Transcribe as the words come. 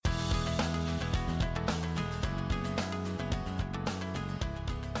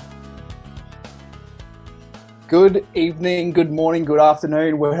Good evening, good morning, good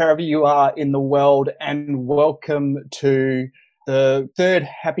afternoon, wherever you are in the world, and welcome to the third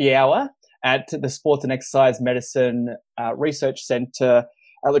happy hour at the Sports and Exercise Medicine Research Centre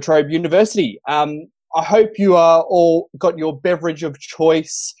at La Trobe University. I hope you are all got your beverage of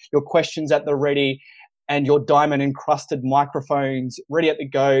choice, your questions at the ready, and your diamond-encrusted microphones ready at the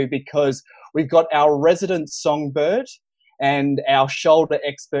go, because we've got our resident songbird and our shoulder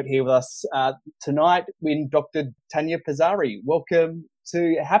expert here with us tonight, in Dr. Tania Pizzari. Welcome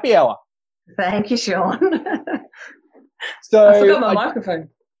to Happy Hour. Thank you, Sean. So I forgot my microphone.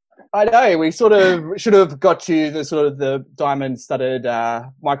 I know, we sort of should have got you the diamond-studded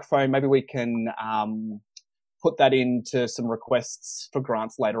microphone. Maybe we can put that into some requests for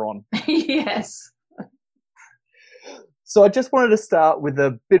grants later on. Yes. So I just wanted to start with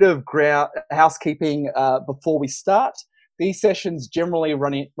a bit of housekeeping before we start. These sessions generally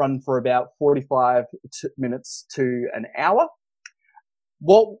run for about 45 minutes to an hour.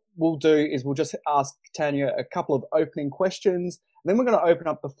 What we'll do is we'll just ask Tania a couple of opening questions, and then we're going to open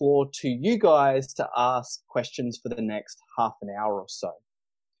up the floor to you guys to ask questions for the next half an hour or so.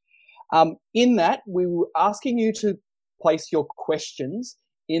 In that, we were asking you to place your questions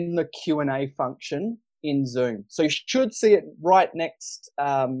in the Q&A function in Zoom. So you should see it right next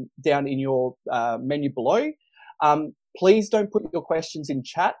down in your menu below. Please don't put your questions in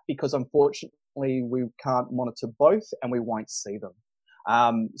chat, because unfortunately we can't monitor both and we won't see them.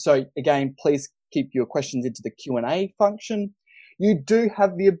 So again, please keep your questions into the Q&A function. You do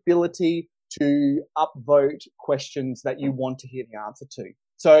have the ability to upvote questions that you want to hear the answer to.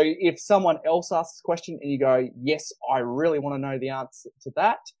 So if someone else asks a question and you go, yes, I really want to know the answer to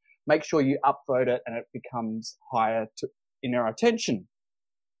that, make sure you upvote it and it becomes higher in our attention.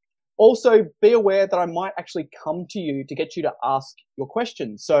 Also, be aware that I might actually come to you to get you to ask your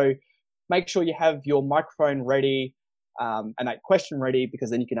questions. So make sure you have your microphone ready and that question ready, because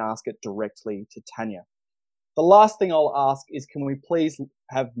then you can ask it directly to Tania. The last thing I'll ask is, can we please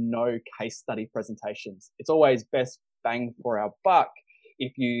have no case study presentations? It's always best bang for our buck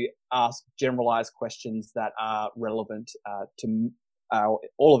if you ask generalized questions that are relevant to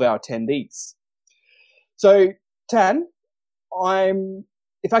all of our attendees. So, Tan,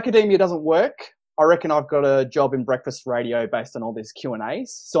 if academia doesn't work, I reckon I've got a job in breakfast radio based on all these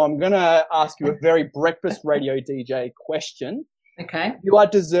Q&As. So I'm going to ask you a very breakfast radio DJ question. Okay. You are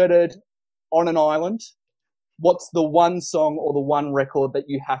deserted on an island. What's the one song or the one record that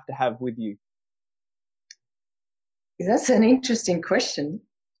you have to have with you? That's an interesting question.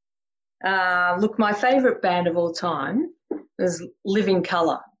 Look, my favourite band of all time was Living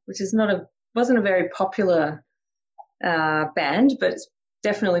Colour, which is wasn't a very popular band, but it's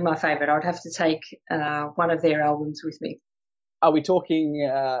definitely my favourite. I'd have to take one of their albums with me. Are we talking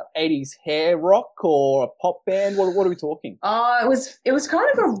 80s hair rock or a pop band? What are we talking? It was kind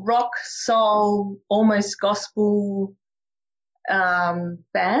of a rock, soul, almost gospel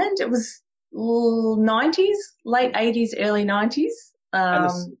band. It was 90s, late 80s, early 90s. And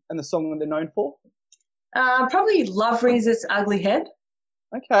the song that they're known for? Probably Love Rears Its Ugly Head.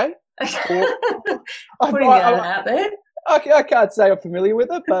 Okay. Putting that out there. I can't say I'm familiar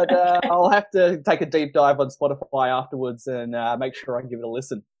with it, but okay. I'll have to take a deep dive on Spotify afterwards and make sure I give it a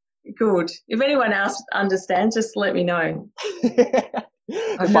listen. Good. If anyone else understands, just let me know.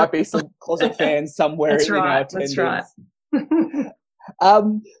 There might be some closet fans somewhere in our attendance. That's right.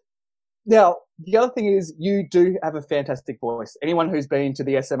 Now, the other thing is, you do have a fantastic voice. Anyone who's been to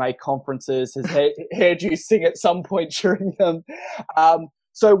the SMA conferences has heard you sing at some point during them.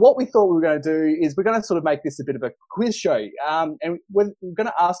 So what we thought we were going to do is we're going to sort of make this a bit of a quiz show. And we're going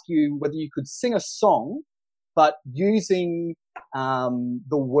to ask you whether you could sing a song, but using the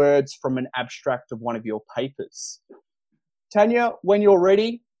words from an abstract of one of your papers. Tania, when you're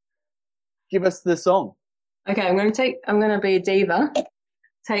ready, give us the song. Okay, I'm going to be a diva.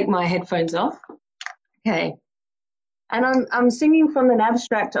 Take my headphones off. Okay. And I'm singing from an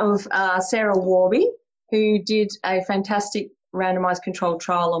abstract of Sarah Warby, who did a fantastic randomized controlled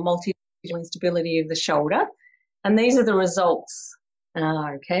trial on multi-visual instability of the shoulder. And these are the results.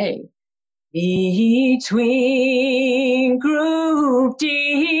 Okay. Between group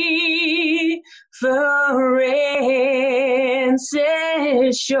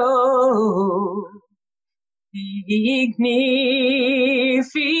differences show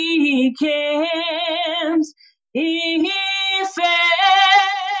significance effects.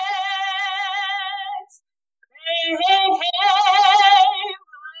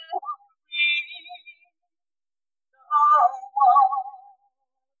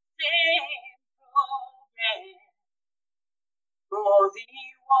 For the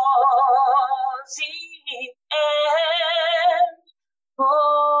was in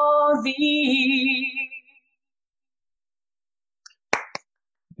thee.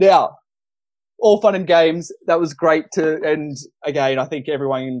 Now, all fun and games. That was great and again, I think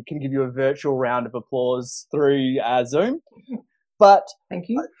everyone can give you a virtual round of applause through Zoom. But thank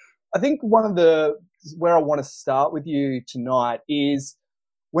you. I think where I want to start with you tonight is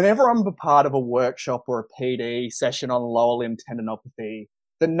whenever I'm a part of a workshop or a PD session on lower limb tendinopathy,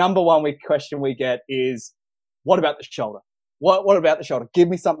 the number one question we get is, what about the shoulder? What about the shoulder? Give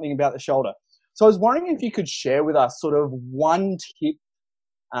me something about the shoulder. So I was wondering if you could share with us sort of one tip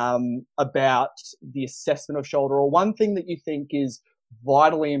about the assessment of shoulder, or one thing that you think is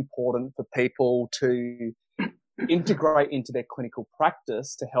vitally important for people to integrate into their clinical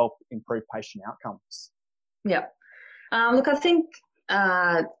practice to help improve patient outcomes. Yeah. Look, I think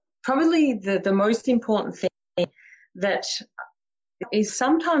probably the most important thing that is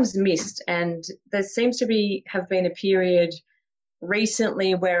sometimes missed, and there seems to have been a period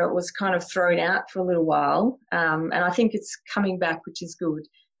recently where it was kind of thrown out for a little while, and I think it's coming back, which is good,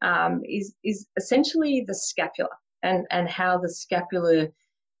 is essentially the scapula and how the scapula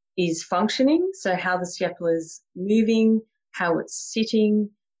is functioning. So how the scapula is moving, how it's sitting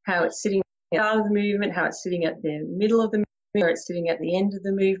at the start of the movement, how it's sitting at the middle of the movement, where it's sitting at the end of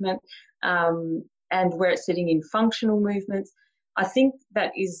the movement, and where it's sitting in functional movements. I think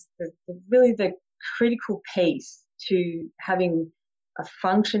that is really the critical piece to having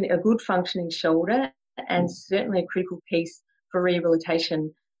a good functioning shoulder, and certainly a critical piece for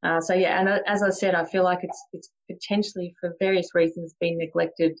rehabilitation. So yeah, and as I said, I feel like it's potentially for various reasons been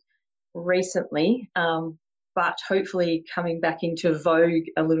neglected recently, but hopefully coming back into vogue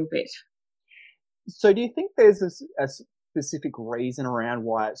a little bit. So do you think there's a specific reason around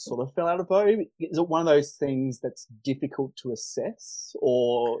why it sort of fell out of vogue? Is it one of those things that's difficult to assess,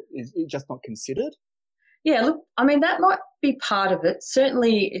 or is it just not considered? Yeah, look, I mean, that might be part of it.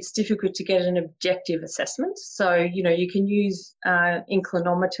 Certainly it's difficult to get an objective assessment. So, you can use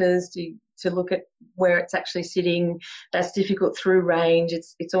inclinometers to look at where it's actually sitting. That's difficult through range.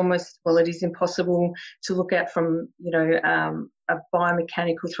 It's almost, well, it is impossible to look at from, a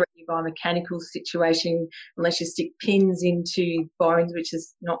biomechanical, 3D biomechanical situation unless you stick pins into bones, which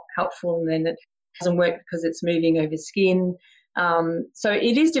is not helpful, and then it doesn't work because it's moving over skin. So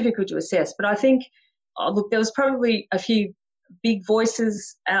it is difficult to assess, but I think, look, there was probably a few big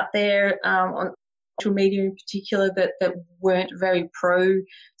voices out there on social media in particular that weren't very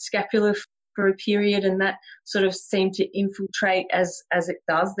pro-scapular for a period, and that sort of seemed to infiltrate, as it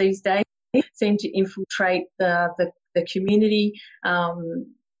does these days, seemed to infiltrate the community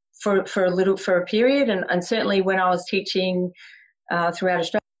for a period. And certainly when I was teaching throughout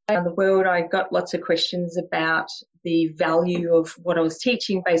Australia and the world, I got lots of questions about the value of what I was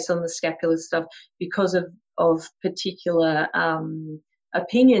teaching based on the scapular stuff because of particular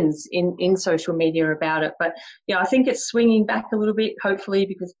opinions in social media about it. But I think it's swinging back a little bit, hopefully,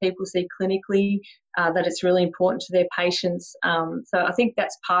 because people see clinically that it's really important to their patients. So I think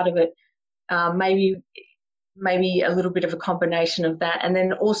that's part of it. Maybe a little bit of a combination of that, and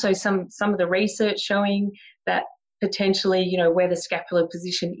then also some of the research showing that potentially, where the scapular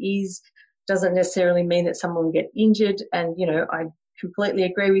position is doesn't necessarily mean that someone will get injured. And, I completely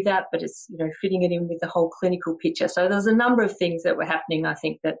agree with that, but it's, fitting it in with the whole clinical picture. So there's a number of things that were happening, I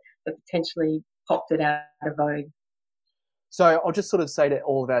think, that potentially popped it out of vogue. So I'll just sort of say to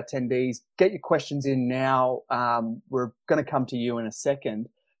all of our attendees, get your questions in now. We're going to come to you in a second.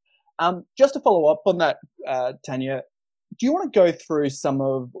 Just to follow up on that, Tania, do you want to go through some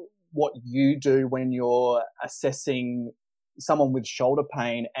of what you do when you're assessing someone with shoulder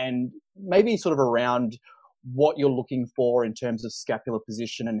pain, and maybe sort of around what you're looking for in terms of scapular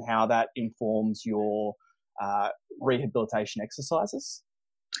position and how that informs your rehabilitation exercises?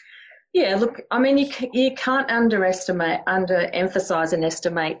 Yeah, look, I mean, you can't underemphasize and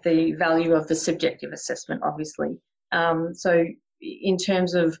estimate the value of the subjective assessment, obviously. So in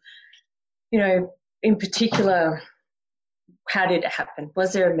terms of, in particular, how did it happen?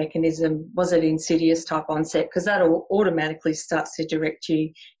 Was there a mechanism? Was it insidious type onset? Because that automatically starts to direct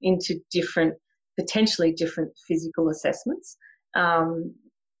you into potentially different physical assessments.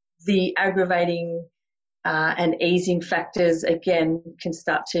 The aggravating and easing factors, again, can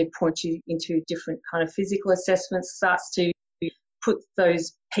start to point you into different kind of physical assessments, starts to put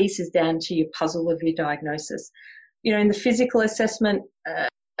those pieces down to your puzzle of your diagnosis. In the physical assessment, it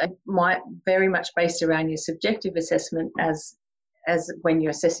might very much based around your subjective assessment as when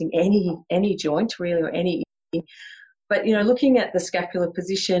you're assessing any joint really, or any. But looking at the scapular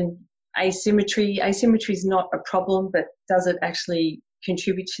position, asymmetry is not a problem, but does it actually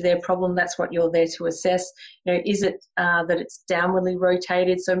contribute to their problem. That's what you're there to assess. Is it that it's downwardly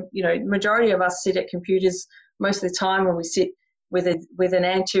rotated? So, majority of us sit at computers most of the time when we sit with an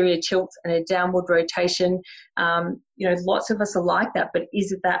anterior tilt and a downward rotation. Lots of us are like that, but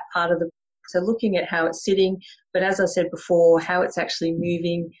is it that part of the, so looking at how it's sitting, but as I said before, how it's actually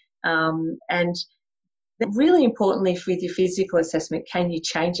moving, and really importantly with your physical assessment, can you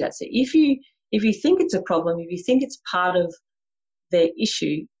change that? So if you think it's a problem, if you think it's part of their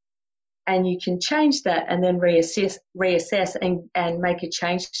issue, and you can change that and then reassess and make a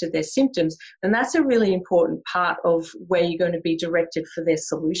change to their symptoms, then that's a really important part of where you're going to be directed for their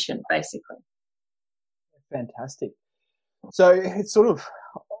solution, basically. Fantastic. So it's sort of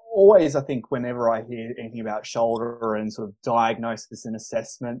always, I think, whenever I hear anything about shoulder and sort of diagnosis and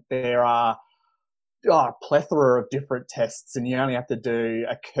assessment, there are a plethora of different tests, and you only have to do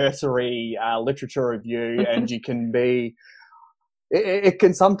a cursory literature review and you can be, it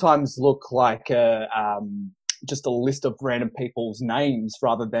can sometimes look like just a list of random people's names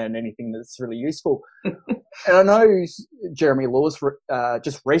rather than anything that's really useful. And I know Jeremy Lewis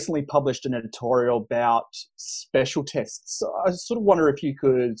just recently published an editorial about special tests. So I sort of wonder if you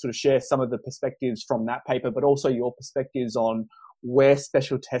could sort of share some of the perspectives from that paper, but also your perspectives on where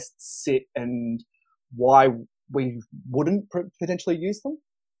special tests sit and why we wouldn't potentially use them.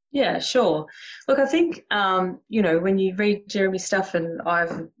 Yeah, sure. Look, I think, when you read Jeremy's stuff, and I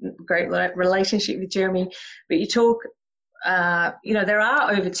have a great relationship with Jeremy, but you talk, there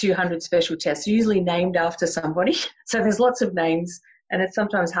are over 200 special tests, usually named after somebody. So there's lots of names, and it's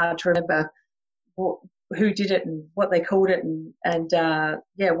sometimes hard to remember who did it and what they called it and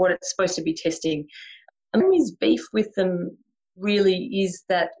what it's supposed to be testing. And his beef with them really is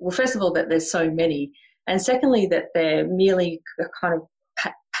that, well, first of all, that there's so many, and secondly, that they're merely a kind of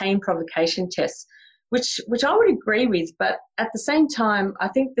pain provocation tests, which I would agree with, but at the same time, I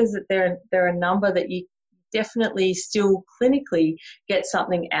think there are a number that you definitely still clinically get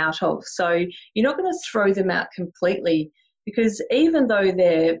something out of. So you're not going to throw them out completely, because even though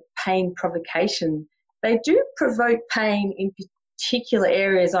they're pain provocation, they do provoke pain in particular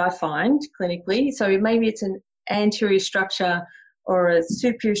areas, I find, clinically. So maybe it's an anterior structure or a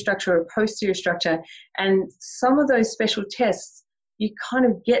superior structure or a posterior structure, and some of those special tests you kind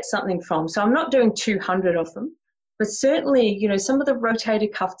of get something from. So I'm not doing 200 of them, but certainly, some of the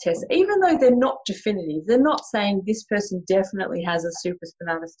rotator cuff tests, even though they're not definitive, they're not saying this person definitely has a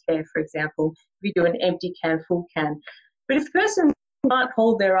supraspinatus tear, for example, if you do an empty can, full can. But if the person can't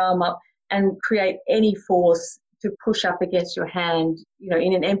hold their arm up and create any force to push up against your hand,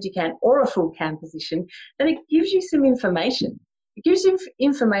 in an empty can or a full can position, then it gives you some information. It gives you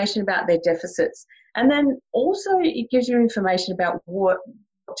information about their deficits. And then also it gives you information about what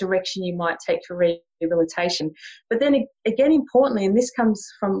direction you might take for rehabilitation. But then again, importantly, and this comes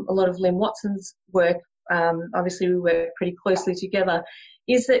from a lot of Lynn Watson's work, obviously we work pretty closely together,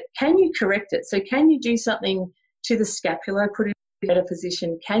 is that can you correct it? So can you do something to the scapula, put it in a better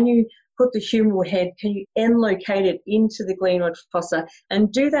position? Can you put the humeral head, can you locate it into the glenoid fossa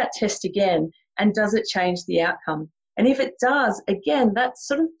and do that test again? And does it change the outcome? And if it does, again, that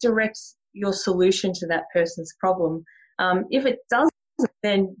sort of directs your solution to that person's problem. If it doesn't,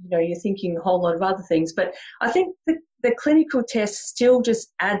 then you're thinking a whole lot of other things. But I think the clinical tests still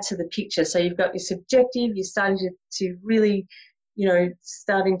just add to the picture. So you've got your subjective, you're starting to really,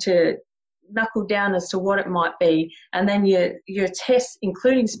 starting to knuckle down as to what it might be, and then your tests,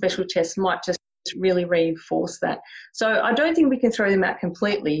 including special tests, might just really reinforce that. So I don't think we can throw them out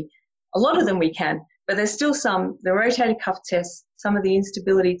completely. A lot of them we can, but there's still some, the rotator cuff tests, some of the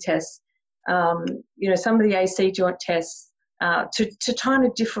instability tests, some of the AC joint tests, to try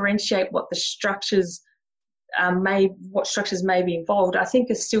to differentiate what the structures what structures may be involved, I think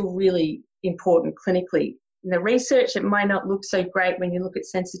are still really important clinically. In the research, it might not look so great when you look at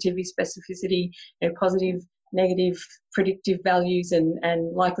sensitivity, specificity, positive, negative, predictive values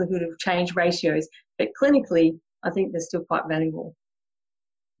and likelihood of change ratios, but clinically, I think they're still quite valuable.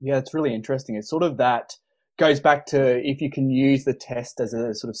 Yeah, it's really interesting. It's sort of that goes back to if you can use the test as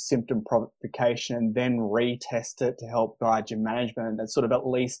a sort of symptom provocation and then retest it to help guide your management, that sort of at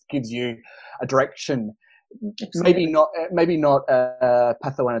least gives you a direction. Absolutely. Maybe not a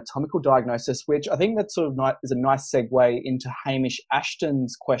pathoanatomical diagnosis, which I think that sort of is a nice segue into Hamish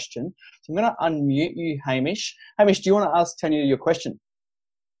Ashton's question. So I'm going to unmute you, Hamish. Hamish, do you want to ask Tania your question?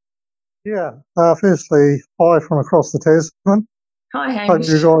 Yeah. Firstly, hi from across the Tasman. Hi, Hamish. Hope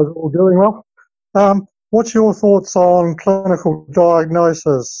you guys are all doing well. What's your thoughts on clinical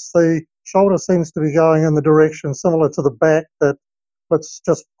diagnosis? The shoulder seems to be going in the direction similar to the back, that let's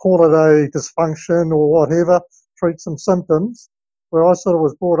just call it a dysfunction or whatever, treat some symptoms. where I sort of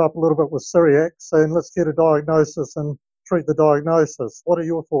was brought up a little bit with celiac, saying let's get a diagnosis and treat the diagnosis. What are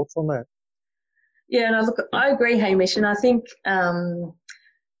your thoughts on that? Yeah, no, look, I agree, Hamish, and I think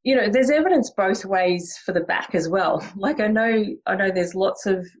there's evidence both ways for the back as well. Like I know there's lots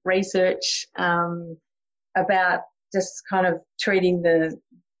of research about just kind of treating the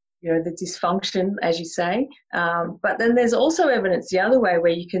dysfunction, as you say, but then there's also evidence the other way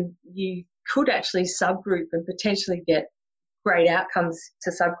where you could actually subgroup and potentially get great outcomes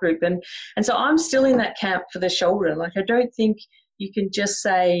to subgroup, and so I'm still in that camp for the shoulder. Like I don't think you can just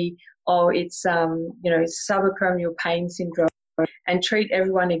say, oh, it's subacromial pain syndrome and treat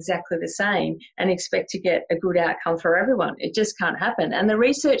everyone exactly the same and expect to get a good outcome for everyone. It just can't happen. And the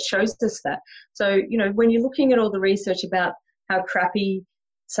research shows us that. So, when you're looking at all the research about how crappy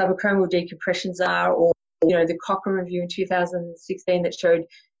subacromial decompressions are, or, the Cochrane review in 2016 that showed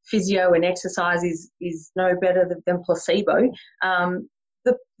physio and exercise is no better than placebo.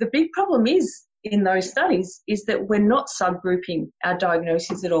 The big problem is in those studies is that we're not subgrouping our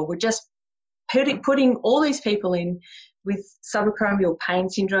diagnoses at all. We're just putting all these people in with subacromial pain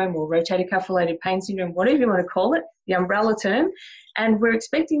syndrome or rotator cuff-related pain syndrome, whatever you want to call it, the umbrella term, and we're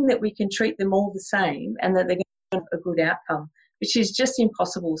expecting that we can treat them all the same and that they're going to have a good outcome, which is just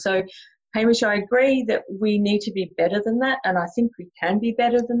impossible. So, Hamish, I agree that we need to be better than that, and I think we can be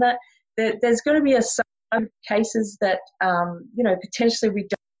better than that. There's going to be some cases that, potentially we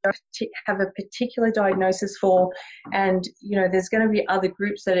don't have a particular diagnosis for, and, there's going to be other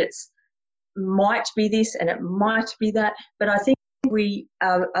groups that it's might be this and it might be that, but I think we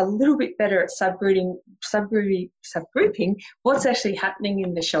are a little bit better at subgrouping what's actually happening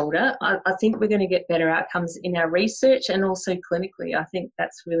in the shoulder. I think we're going to get better outcomes in our research and also clinically. I think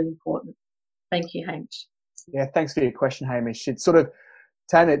that's really important. Thank you, Hamish. Yeah, thanks for your question, Hamish. It's sort of,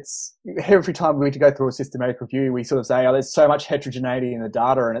 Tan, it's every time we need to go through a systematic review, we sort of say, oh, there's so much heterogeneity in the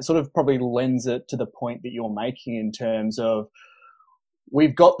data, and it sort of probably lends it to the point that you're making in terms of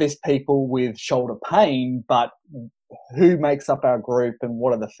we've got this people with shoulder pain, but who makes up our group and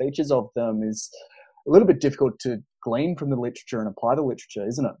what are the features of them is a little bit difficult to glean from the literature and apply the literature,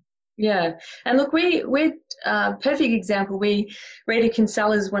 isn't it? Yeah, and look, we're perfect example. Rita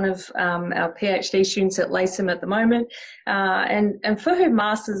Kinsella is one of our PhD students at LACEM at the moment, and for her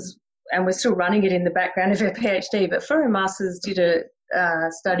masters, and we're still running it in the background of her PhD, but for her masters did a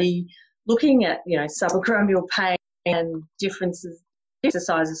study looking at subacromial pain and differences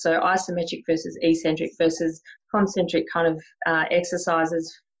exercises, so isometric versus eccentric versus concentric kind of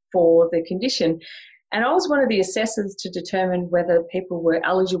exercises for the condition. And I was one of the assessors to determine whether people were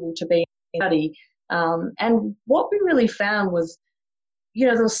eligible to be in the study. And what we really found was,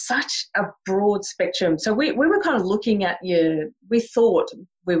 there was such a broad spectrum. So we were kind of looking at, we thought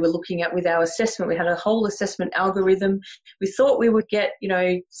we were looking at with our assessment, we had a whole assessment algorithm. We thought we would get,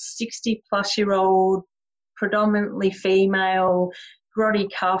 60-plus-year-old, predominantly female, grotty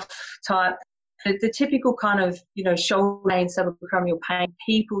cuff type, the typical kind of, shoulder pain, subacromial pain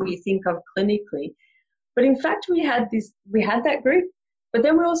people you think of clinically. But in fact, we had that group, but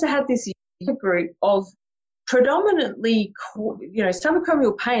then we also had this group of predominantly,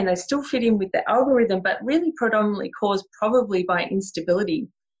 subacromial pain. They still fit in with the algorithm, but really predominantly caused probably by instability.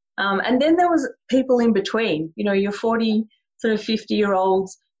 And then there was people in between, your 40, sort of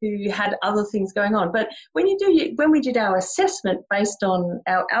 50-year-olds who had other things going on. But when we did our assessment based on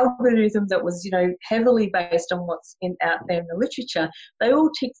our algorithm that was, heavily based on what's out there in the literature, they all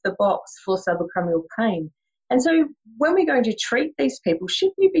ticked the box for subacromial pain. And so when we're going to treat these people,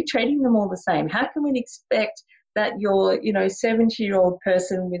 should we be treating them all the same? How can we expect that your, 70-year-old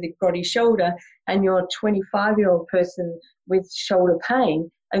person with a grotty shoulder and your 25-year-old person with shoulder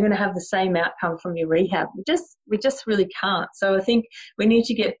pain are going to have the same outcome from your rehab? We just really can't. So I think we need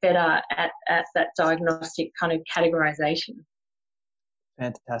to get better at that diagnostic kind of categorization.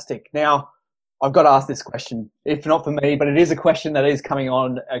 Fantastic. Now, I've got to ask this question, if not for me, but it is a question that is coming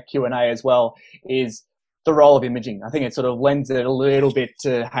on a Q&A as well, is the role of imaging. I think it sort of lends it a little bit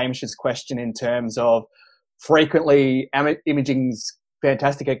to Hamish's question in terms of frequently imaging's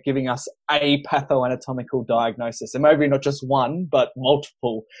fantastic at giving us a pathoanatomical diagnosis, and maybe not just one, but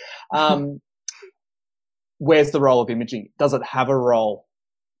multiple. Where's the role of imaging? Does it have a role?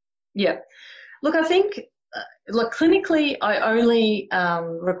 Yeah. Look, I think, clinically, I only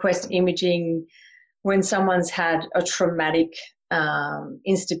request imaging when someone's had a traumatic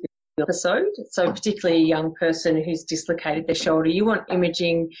instability episode. So particularly a young person who's dislocated their shoulder, you want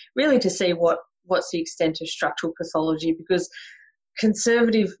imaging really to see what's the extent of structural pathology, because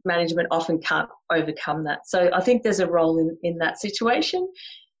conservative management often can't overcome that. So I think there's a role in that situation.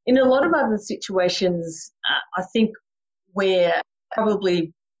 In a lot of other situations, I think where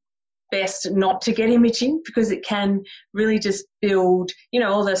probably best not to get imaging, because it can really just build,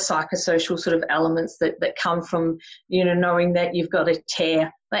 all the psychosocial sort of elements that come from, knowing that you've got a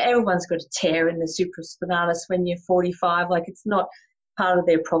tear. Like, everyone's got a tear in the supraspinatus when you're 45. Like, it's not part of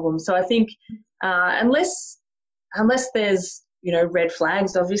their problem. So I think unless there's, red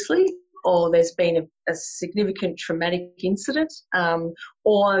flags, obviously, or there's been a significant traumatic incident,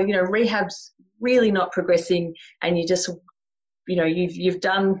 or, rehab's really not progressing and you just, you've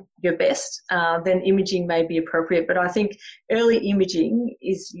done your best, then imaging may be appropriate. But I think early imaging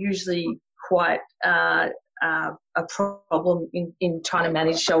is usually quite a problem in trying to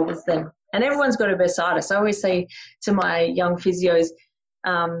manage shoulders then. And everyone's got a bursitis. I always say to my young physios,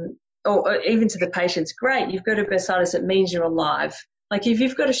 or even to the patients, great, you've got a bursitis, it means you're alive. Like, if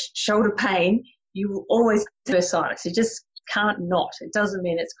you've got a shoulder pain, you will always have bursitis. You just can't not. It doesn't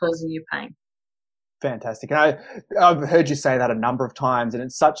mean it's causing you pain. Fantastic. And I've heard you say that a number of times, and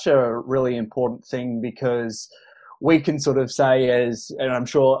it's such a really important thing, because we can sort of say, and I'm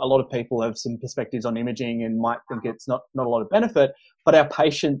sure a lot of people have some perspectives on imaging and might think it's not a lot of benefit, but our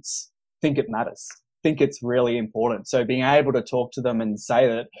patients think it matters, think it's really important. So being able to talk to them and say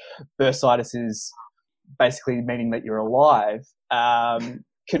that bursitis is basically meaning that you're alive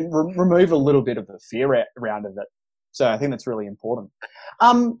can remove a little bit of the fear around it. So I think that's really important.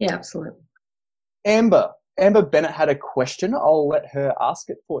 Yeah, absolutely. Amber Bennett had a question. I'll let her ask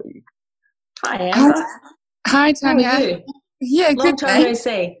it for you. Hi, Amber. Hi, Tania. How are you? Yeah, long good. Time no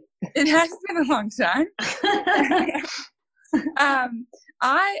see. It has been a long time.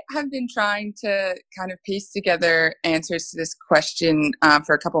 I have been trying to kind of piece together answers to this question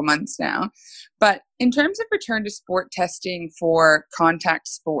for a couple months now. But in terms of return to sport testing for contact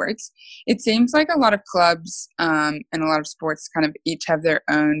sports, it seems like a lot of clubs and a lot of sports kind of each have their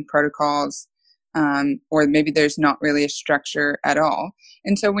own protocols, or maybe there's not really a structure at all.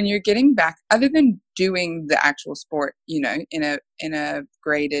 And so when you're getting back, other than doing the actual sport, in a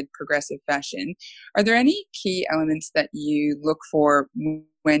graded progressive fashion, are there any key elements that you look for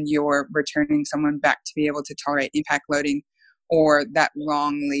when you're returning someone back to be able to tolerate impact loading or that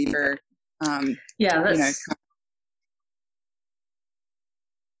long lever?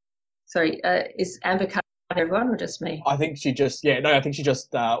 Sorry, is Amber cutting everyone or just me? I think she just, we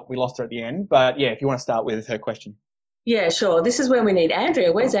lost her at the end. But yeah, if you want to start with her question. Yeah, sure. This is when we need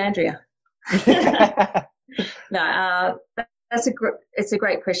Andrea. Where's Andrea? No, it's a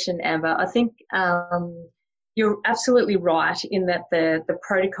great question, Amber. I think you're absolutely right in that the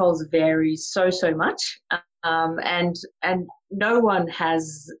protocols vary so much, and no one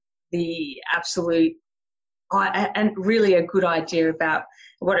has the absolute and really a good idea about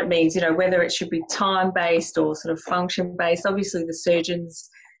what it means, whether it should be time-based or sort of function-based. Obviously, the surgeons,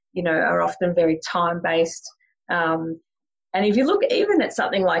 are often very time-based. And if you look even at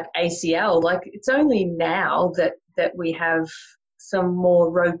something like ACL, like, it's only now that we have some more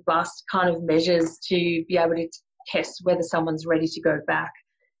robust kind of measures to be able to test whether someone's ready to go back.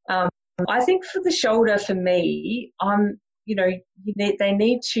 I think for the shoulder, for me, they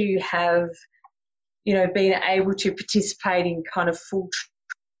need to have, being able to participate in kind of full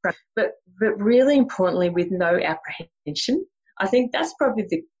track, but really importantly with no apprehension. I think that's probably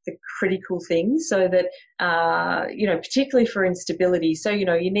the critical thing, so that, particularly for instability. So,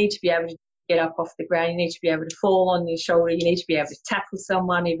 you need to be able to get up off the ground. You need to be able to fall on your shoulder. You need to be able to tackle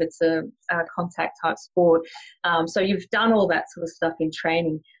someone if it's a contact type sport. So you've done all that sort of stuff in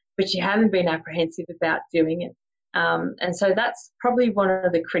training, but you haven't been apprehensive about doing it. And so that's probably one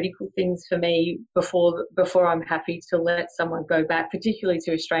of the critical things for me before I'm happy to let someone go back, particularly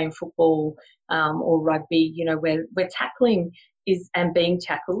to Australian football or rugby, where tackling is, and being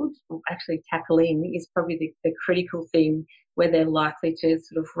tackled, or actually tackling, is probably the critical thing where they're likely to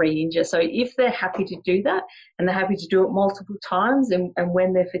sort of re-injure. So if they're happy to do that and they're happy to do it multiple times and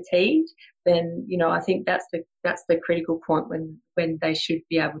when they're fatigued, then, I think that's the critical point when they should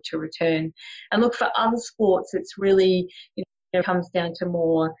be able to return. And look, for other sports, it's really, comes down to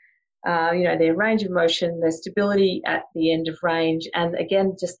more, their range of motion, their stability at the end of range, and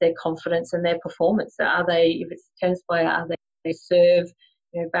again, just their confidence and their performance. So if it's a tennis player, are they serve,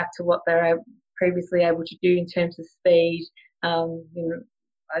 back to what they're previously able to do in terms of speed.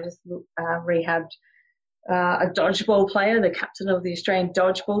 I just rehabbed a dodgeball player, the captain of the Australian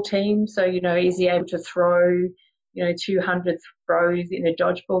dodgeball team. So, is he able to throw, 200 throws in a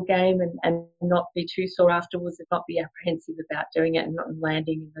dodgeball game and not be too sore afterwards and not be apprehensive about doing it and not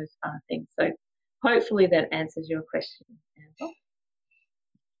landing and those kind of things. So hopefully that answers your question, Angela.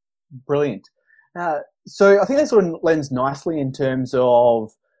 Brilliant. So I think that sort of lends nicely in terms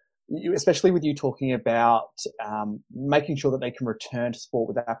of especially with you talking about making sure that they can return to sport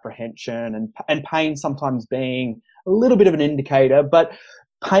with apprehension, and pain sometimes being a little bit of an indicator, but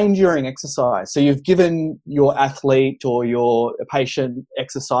pain during exercise. So you've given your athlete or your patient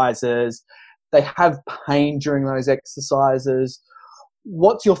exercises, they have pain during those exercises.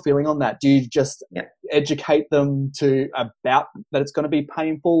 What's your feeling on that? Do you just educate them about that it's going to be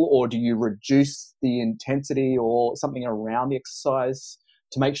painful, or do you reduce the intensity or something around the exercise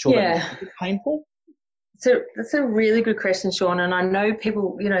to make sure that it's painful? So that's a really good question, Sean. And I know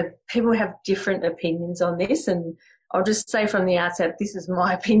people have different opinions on this, and I'll just say from the outset, this is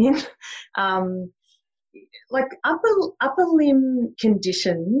my opinion. Like upper limb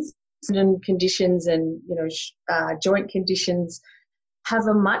conditions and joint conditions have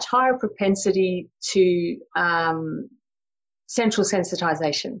a much higher propensity to central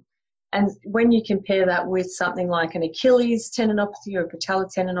sensitization. And when you compare that with something like an Achilles tendinopathy or a patella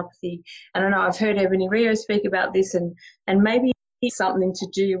tendinopathy, and I know I've heard Ebony Rio speak about this, and maybe it's something to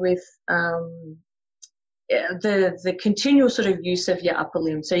do with the continual sort of use of your upper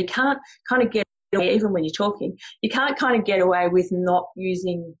limb. So you can't kind of get away, even when you're talking, you can't kind of get away with not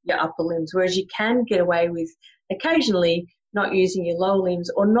using your upper limbs, whereas you can get away with occasionally not using your lower limbs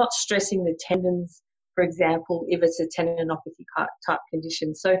or not stressing the tendons, for example, if it's a tendinopathy type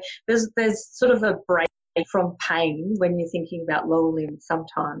condition. So there's sort of a break from pain when you're thinking about lower limbs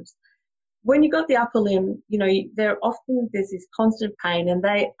sometimes. When you've got the upper limb, there's this constant pain, and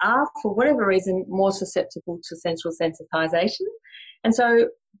they are, for whatever reason, more susceptible to central sensitization. And so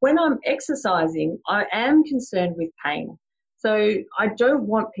when I'm exercising, I am concerned with pain. So I don't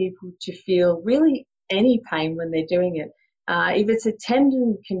want people to feel really any pain when they're doing it. If it's a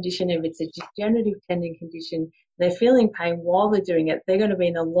tendon condition, if it's a degenerative tendon condition, they're feeling pain while they're doing it, they're going to be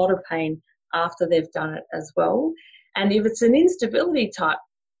in a lot of pain after they've done it as well. And if it's an instability type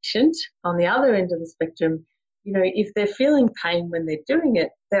patient on the other end of the spectrum, if they're feeling pain when they're doing it,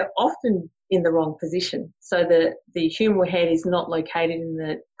 they're often in the wrong position. So the humeral head is not located in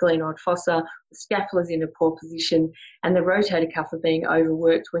the glenoid fossa, the scapula's in a poor position, and the rotator cuff are being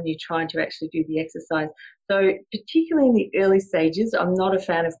overworked when you're trying to actually do the exercise. So particularly in the early stages, I'm not a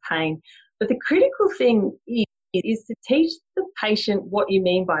fan of pain. But the critical thing is to teach the patient what you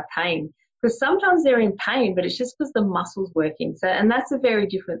mean by pain, because sometimes they're in pain, but it's just because the muscle's working. So, and that's a very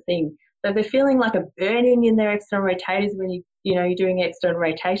different thing. So if they're feeling like a burning in their external rotators when you're doing external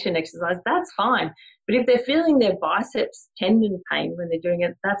rotation exercise, that's fine. But if they're feeling their biceps tendon pain when they're doing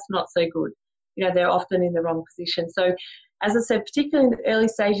it, that's not so good. They're often in the wrong position. So as I said, particularly in the early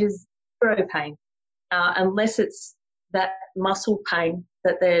stages, zero pain, unless it's that muscle pain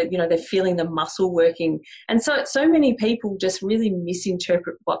that they're feeling the muscle working. And so many people just really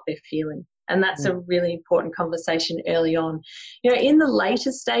misinterpret what they're feeling. And that's a really important conversation early on. In the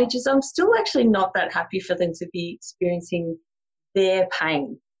later stages, I'm still actually not that happy for them to be experiencing their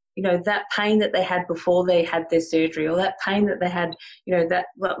pain. That pain that they had before they had their surgery, or that pain that they had, that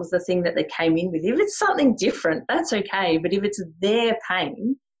was the thing that they came in with. If it's something different, that's okay. But if it's their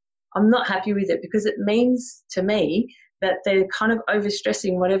pain, I'm not happy with it, because it means to me that they're kind of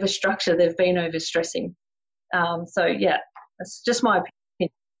overstressing whatever structure they've been overstressing. That's just my opinion.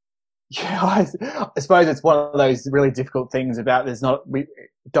 Yeah, I suppose it's one of those really difficult things about we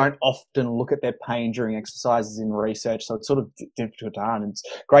don't often look at their pain during exercises in research, so it's sort of difficult to and it's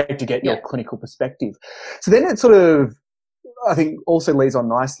great to get your clinical perspective. So then it sort of, I think, also leads on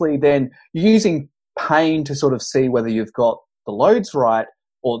nicely, then using pain to sort of see whether you've got the loads right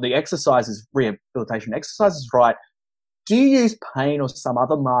or the rehabilitation exercises right. Do you use pain or some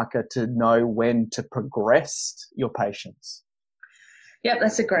other marker to know when to progress your patients? Yep,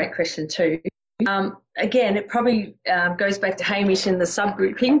 that's a great question too. Again, it probably goes back to Hamish and the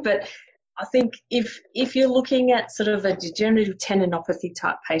subgrouping, but I think if you're looking at sort of a degenerative tendinopathy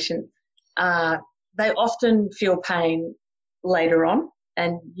type patient, they often feel pain later on,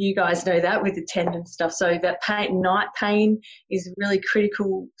 and you guys know that with the tendon stuff. So that night pain is a really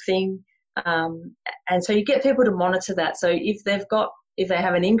critical thing, and so you get people to monitor that. So if they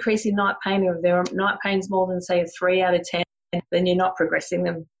have an increase in night pain, or if their night pain's more than, say, a 3 out of 10, then you're not progressing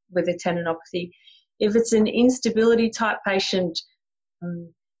them with a tendinopathy. If it's an instability type patient,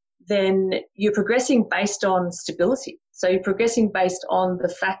 then you're progressing based on stability. So you're progressing based on the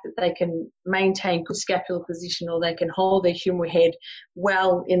fact that they can maintain good scapular position, or they can hold their humeral head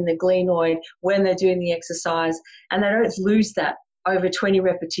well in the glenoid when they're doing the exercise, and they don't lose that over 20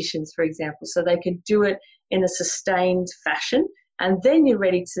 repetitions, for example. So they can do it in a sustained fashion, and then you're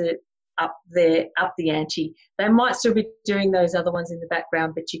ready to up the ante. They might still be doing those other ones in the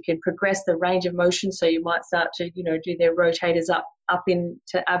background, but you can progress the range of motion. So you might start to, do their rotators up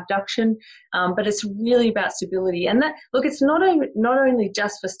into abduction. But it's really about stability. And that, look, it's not only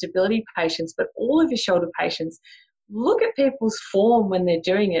just for stability patients, but all of your shoulder patients. Look at people's form when they're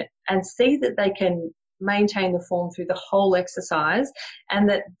doing it and see that they can maintain the form through the whole exercise,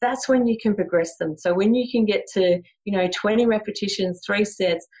 and that's when you can progress them. So when you can get to 20 repetitions, 3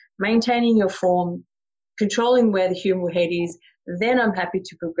 sets, maintaining your form, controlling where the humeral head is, then I'm happy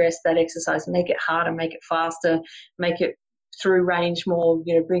to progress that exercise, make it harder, make it faster, make it through range more,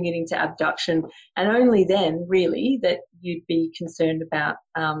 bring it into abduction, and only then really that you'd be concerned about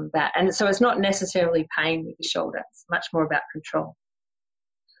that. And so it's not necessarily pain with the shoulder, it's much more about control.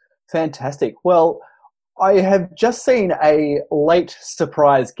 Fantastic. Well, I have just seen a late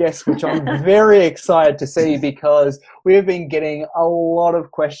surprise guest, which I'm very excited to see because we have been getting a lot of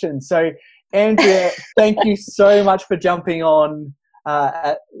questions. So, Andrea, thank you so much for jumping on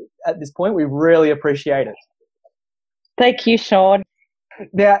at this point. We really appreciate it. Thank you, Sean.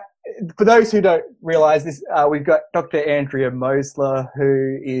 Now, for those who don't realise this, we've got Dr. Andrea Mosler,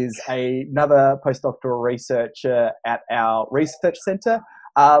 who is another postdoctoral researcher at our research centre.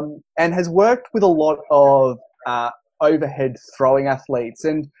 And has worked with a lot of overhead throwing athletes.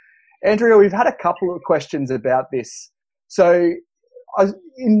 And Andrea, we've had a couple of questions about this. So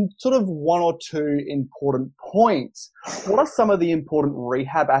in sort of one or two important points, what are some of the important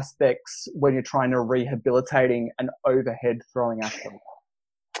rehab aspects when you're trying to rehabilitating an overhead throwing athlete?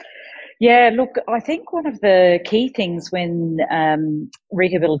 Yeah, look, I think one of the key things when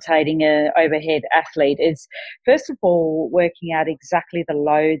rehabilitating an overhead athlete is, first of all, working out exactly the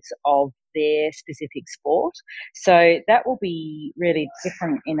loads of their specific sport. So that will be really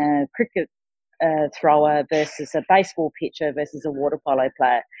different in a cricket thrower versus a baseball pitcher versus a water polo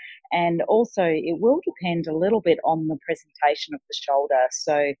player. And also it will depend a little bit on the presentation of the shoulder.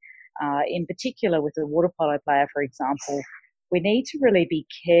 So in particular with a water polo player, for example, we need to really be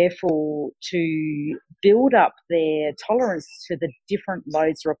careful to build up their tolerance to the different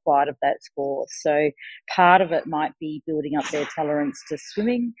loads required of that sport. So part of it might be building up their tolerance to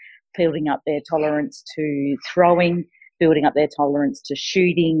swimming, building up their tolerance to throwing, building up their tolerance to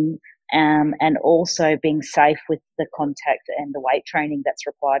shooting, and also being safe with the contact and the weight training that's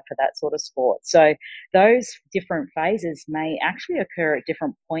required for that sort of sport. So those different phases may actually occur at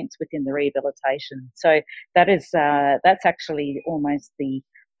different points within the rehabilitation. So that's actually almost the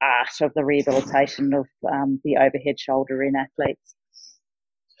art of the rehabilitation of the overhead shoulder in athletes.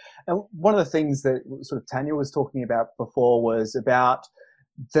 And one of the things that sort of Tania was talking about before was about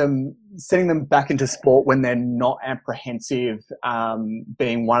them setting them back into sport when they're not apprehensive,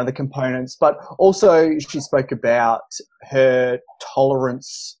 being one of the components. But also she spoke about her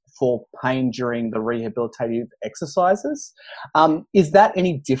tolerance for pain during the rehabilitative exercises. Is that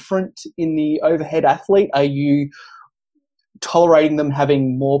any different in the overhead athlete? Are you tolerating them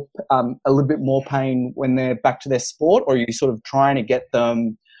having more, a little bit more pain when they're back to their sport, or are you sort of trying to get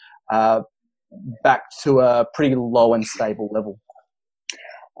them back to a pretty low and stable level?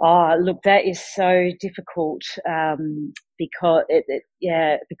 Oh, look, that is so difficult because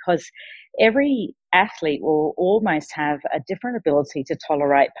because every athlete will almost have a different ability to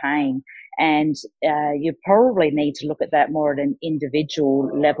tolerate pain, and you probably need to look at that more at an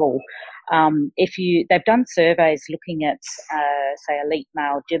individual level. They've done surveys looking at, say, elite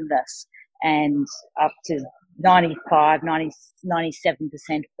male gymnasts, and up to 95, 90, 97%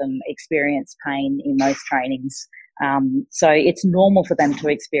 of them experience pain in most trainings. So it's normal for them to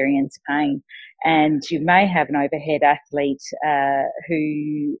experience pain. And you may have an overhead athlete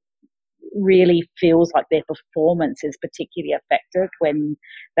who really feels like their performance is particularly affected when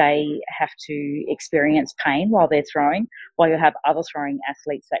they have to experience pain while they're throwing, while you have other throwing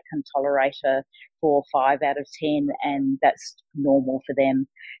athletes that can tolerate a 4 or 5 out of 10, and that's normal for them.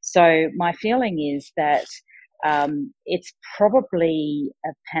 So my feeling is that it's probably a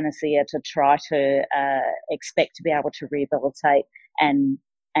panacea to try to expect to be able to rehabilitate and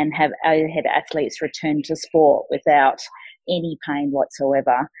have overhead athletes return to sport without any pain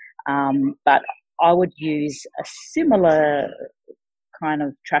whatsoever. But I would use a similar kind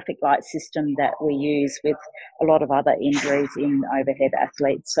of traffic light system that we use with a lot of other injuries in overhead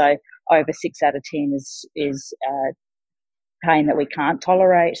athletes. So over 6 out of 10 is pain that we can't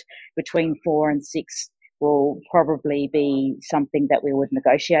tolerate. Between 4 and 6 will probably be something that we would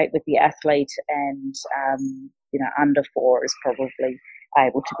negotiate with the athlete, and under 4 is probably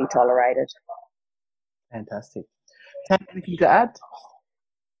able to be tolerated. Fantastic. Tania, anything to add?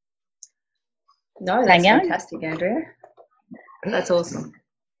 No, that's fantastic, Andrea. That's awesome.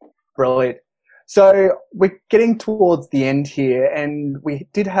 Brilliant. So we're getting towards the end here, and we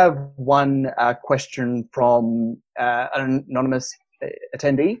did have one question from an anonymous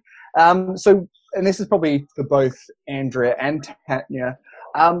attendee. And this is probably for both Andrea and Tania.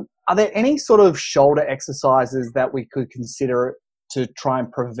 Are there any sort of shoulder exercises that we could consider to try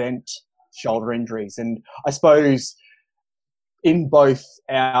and prevent shoulder injuries? And I suppose in both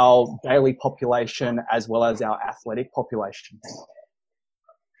our daily population as well as our athletic population.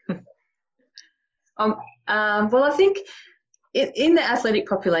 Well, I think in the athletic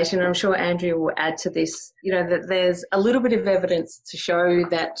population, and I'm sure Andrea will add to this, that there's a little bit of evidence to show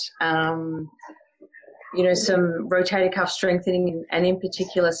that, some rotator cuff strengthening and in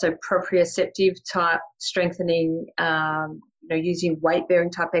particular, so proprioceptive type strengthening, using weight-bearing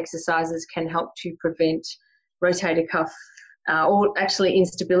type exercises can help to prevent rotator cuff or actually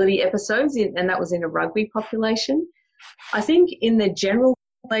instability episodes, and that was in a rugby population. I think in the general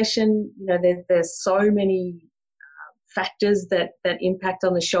population, there's so many factors that impact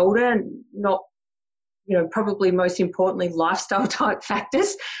on the shoulder, and not, probably most importantly, lifestyle type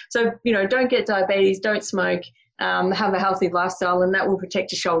factors. So, don't get diabetes, don't smoke, have a healthy lifestyle, and that will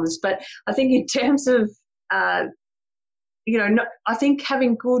protect your shoulders. But I think in terms of, I think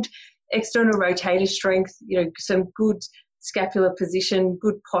having good external rotator strength, some good scapular position,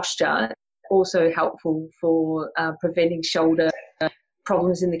 good posture, also helpful for preventing shoulder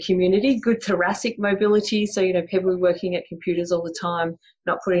problems in the community. Good thoracic mobility, so people working at computers all the time,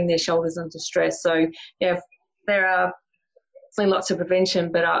 not putting their shoulders under stress. So there are certainly lots of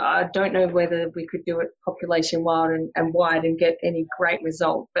prevention, but I don't know whether we could do it population wide and wide and get any great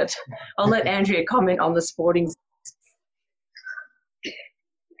result. But I'll let Andrea comment on the sporting.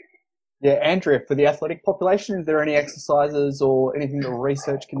 Yeah, Andrea, for the athletic population, is there any exercises or anything that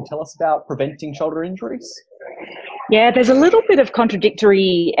research can tell us about preventing shoulder injuries? Yeah, there's a little bit of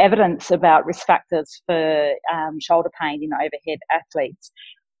contradictory evidence about risk factors for shoulder pain in overhead athletes.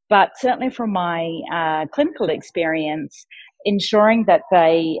 But certainly from my clinical experience, ensuring that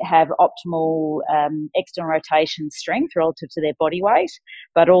they have optimal external rotation strength relative to their body weight,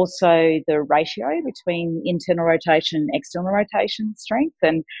 but also the ratio between internal rotation and external rotation strength.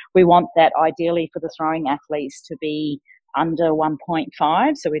 And we want that ideally for the throwing athletes to be under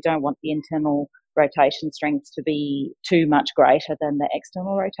 1.5. So we don't want the internal rotation strength to be too much greater than the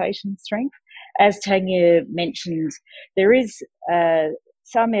external rotation strength. As Tania mentioned, there is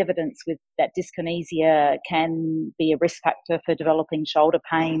some evidence with that dyskinesia can be a risk factor for developing shoulder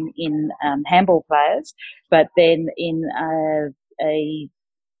pain in handball players, but then in a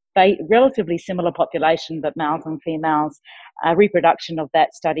relatively similar population, but males and females, reproduction of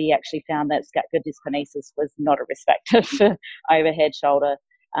that study actually found that scapular dyskinesis was not a risk factor for overhead shoulder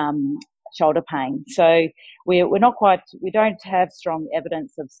pain. So we don't have strong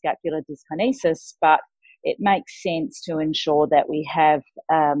evidence of scapular dyskinesis, but it makes sense to ensure that we have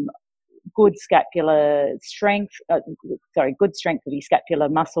good scapular strength, good strength of the scapular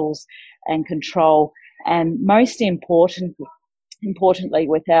muscles and control. And most importantly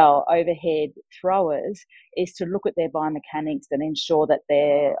with our overhead throwers is to look at their biomechanics and ensure that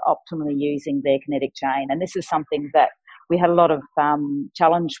they're optimally using their kinetic chain. And this is something that we had a lot of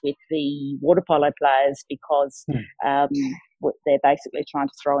challenge with the water polo players because they're basically trying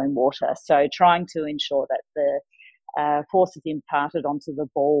to throw in water. So trying to ensure that the forces imparted onto the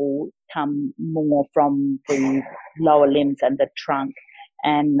ball come more from the lower limbs and the trunk.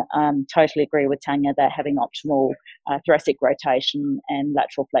 And totally agree with Tania that having optimal thoracic rotation and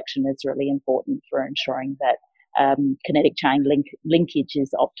lateral flexion is really important for ensuring that kinetic chain linkage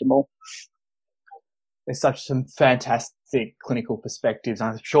is optimal. There's such some fantastic clinical perspectives.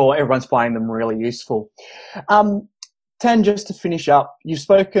 I'm sure everyone's finding them really useful. Tan, just to finish up, you've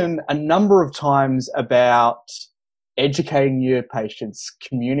spoken a number of times about educating your patients,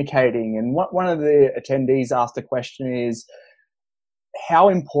 communicating, and one of the attendees asked a question is, how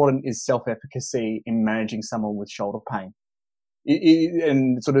important is self-efficacy in managing someone with shoulder pain?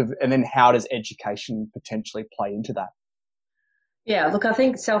 And then how does education potentially play into that? Yeah, look, I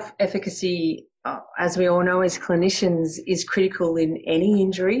think self-efficacy, as we all know as clinicians, is critical in any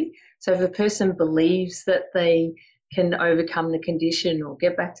injury. So if a person believes that they can overcome the condition or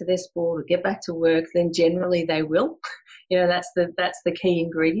get back to their sport or get back to work, then generally they will. That's the key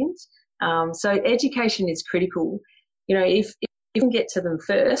ingredient. So education is critical. If you can get to them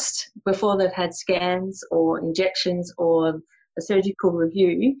first before they've had scans or injections or a surgical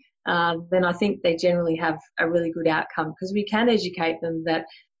review, then I think they generally have a really good outcome, because we can educate them that,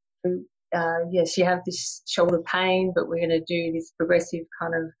 yes, you have this shoulder pain, but we're going to do this progressive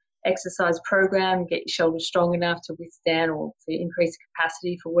kind of exercise program, get your shoulders strong enough to withstand or to increase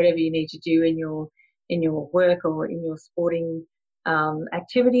capacity for whatever you need to do in your work or in your sporting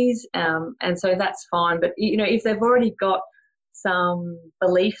activities. And so that's fine. But, if they've already got some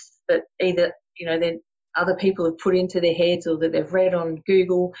beliefs that either, then other people have put into their heads or that they've read on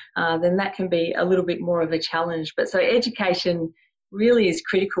Google, then that can be a little bit more of a challenge. But so education really is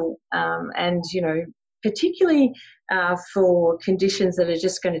critical, and, particularly for conditions that are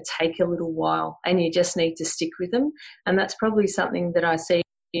just going to take a little while and you just need to stick with them. And that's probably something that I see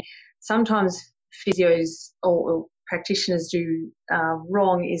sometimes physios or practitioners do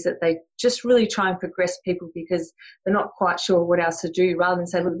wrong, is that they just really try and progress people because they're not quite sure what else to do, rather than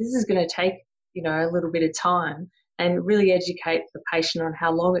say, look, this is going to take, a little bit of time, and really educate the patient on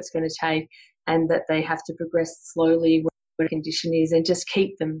how long it's going to take, and that they have to progress slowly what the condition is, and just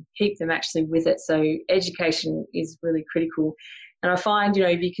keep them actually with it. So education is really critical. And I find,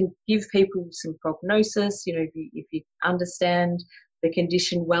 if you can give people some prognosis, if you understand the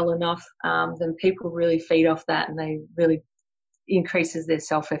condition well enough, then people really feed off that, and they really increases their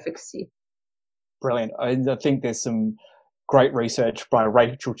self-efficacy. Brilliant. I think there's some great research by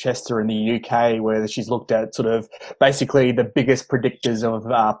Rachel Chester in the UK where she's looked at sort of basically the biggest predictors of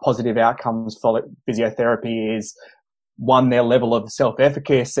positive outcomes for physiotherapy is, one, their level of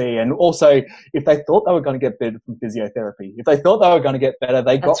self-efficacy, and also if they thought they were going to get better from physiotherapy. If they thought they were going to get better,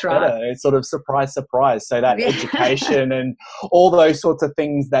 they got better. It's sort of surprise, surprise. So that education and all those sorts of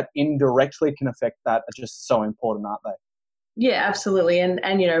things that indirectly can affect that are just so important, aren't they? Yeah, absolutely. And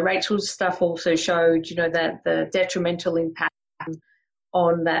Rachel's stuff also showed, that the detrimental impact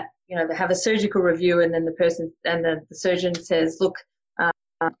on that, they have a surgical review, and then the person and the surgeon says, look,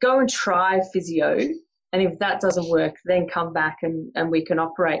 go and try physio. And if that doesn't work, then come back and we can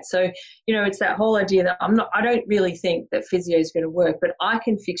operate. So, it's that whole idea that I don't really think that physio is going to work, but I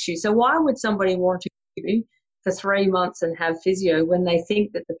can fix you. So why would somebody want to go for 3 months and have physio when they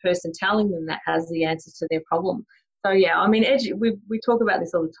think that the person telling them that has the answer to their problem? So, yeah, I mean, we talk about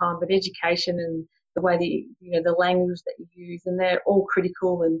this all the time, but education and the way the language that you use, and they're all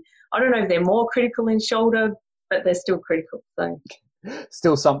critical. And I don't know if they're more critical in shoulder, but they're still critical. So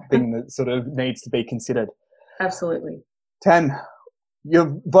still something that sort of needs to be considered. Absolutely. Tan,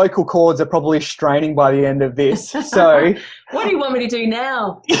 your vocal cords are probably straining by the end of this. So what do you want me to do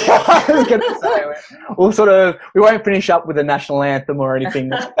now? I was going to say, we won't finish up with a national anthem or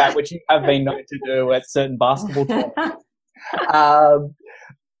anything like that, which you have been known to do at certain basketball tournaments.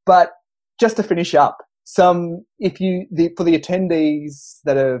 But just to finish up, for the attendees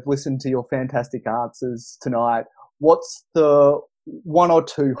that have listened to your fantastic answers tonight, what's the 1 or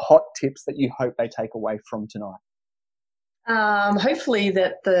 2 hot tips that you hope they take away from tonight? Hopefully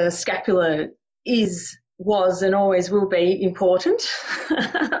that the scapula was and always will be important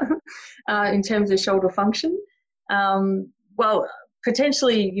in terms of shoulder function. Well,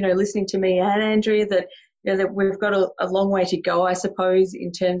 potentially, listening to me and Andrea, that that we've got a long way to go, I suppose,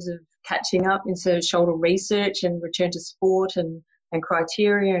 in terms of catching up into shoulder research and return to sport and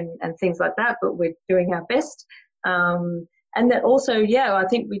criteria and things like that. But we're doing our best. And that also, I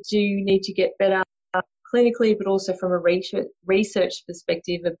think we do need to get better clinically, but also from a research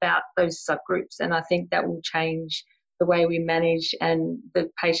perspective about those subgroups. And I think that will change the way we manage and the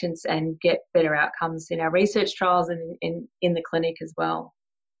patients and get better outcomes in our research trials and in the clinic as well.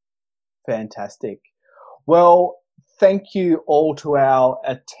 Fantastic. Well, thank you all to our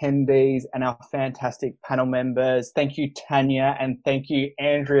attendees and our fantastic panel members. Thank you, Tania, and thank you,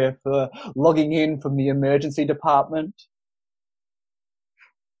 Andrea, for logging in from the emergency department.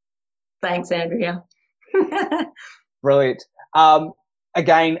 Thanks, Andrea. Brilliant.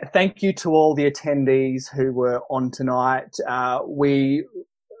 Again, thank you to all the attendees who were on tonight. We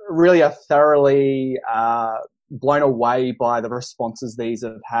really are thoroughly blown away by the responses these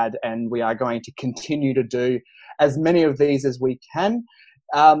have had, and we are going to continue to do as many of these as we can.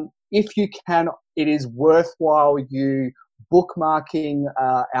 If you can, it is worthwhile you bookmarking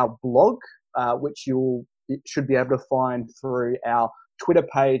our blog, which you should be able to find through our Twitter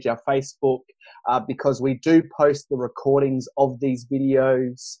page, our Facebook, because we do post the recordings of these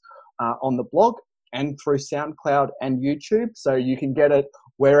videos on the blog and through SoundCloud and YouTube. So you can get it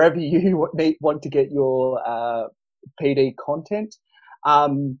wherever you want to get your PD content.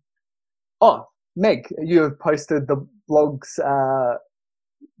 Meg, you have posted the blog's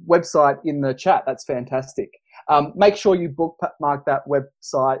website in the chat. That's fantastic. Make sure you bookmark that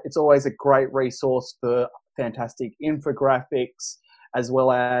website. It's always a great resource for fantastic infographics, as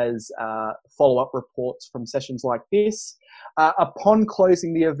well as follow-up reports from sessions like this. Upon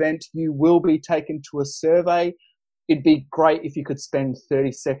closing the event, you will be taken to a survey it'd be great if you could spend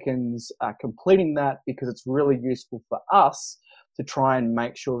 30 seconds completing that, because it's really useful for us to try and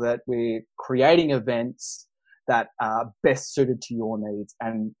make sure that we're creating events that are best suited to your needs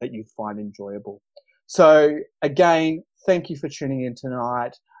and that you find enjoyable. So again, thank you for tuning in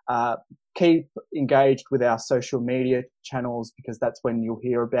tonight. Keep engaged with our social media channels, because that's when you'll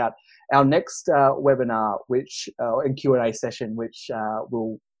hear about our next webinar, which and Q&A session, which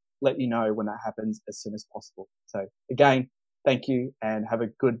will let you know when that happens as soon as possible. So again, thank you, and have a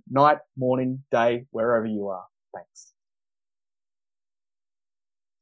good night, morning, day, wherever you are. Thanks.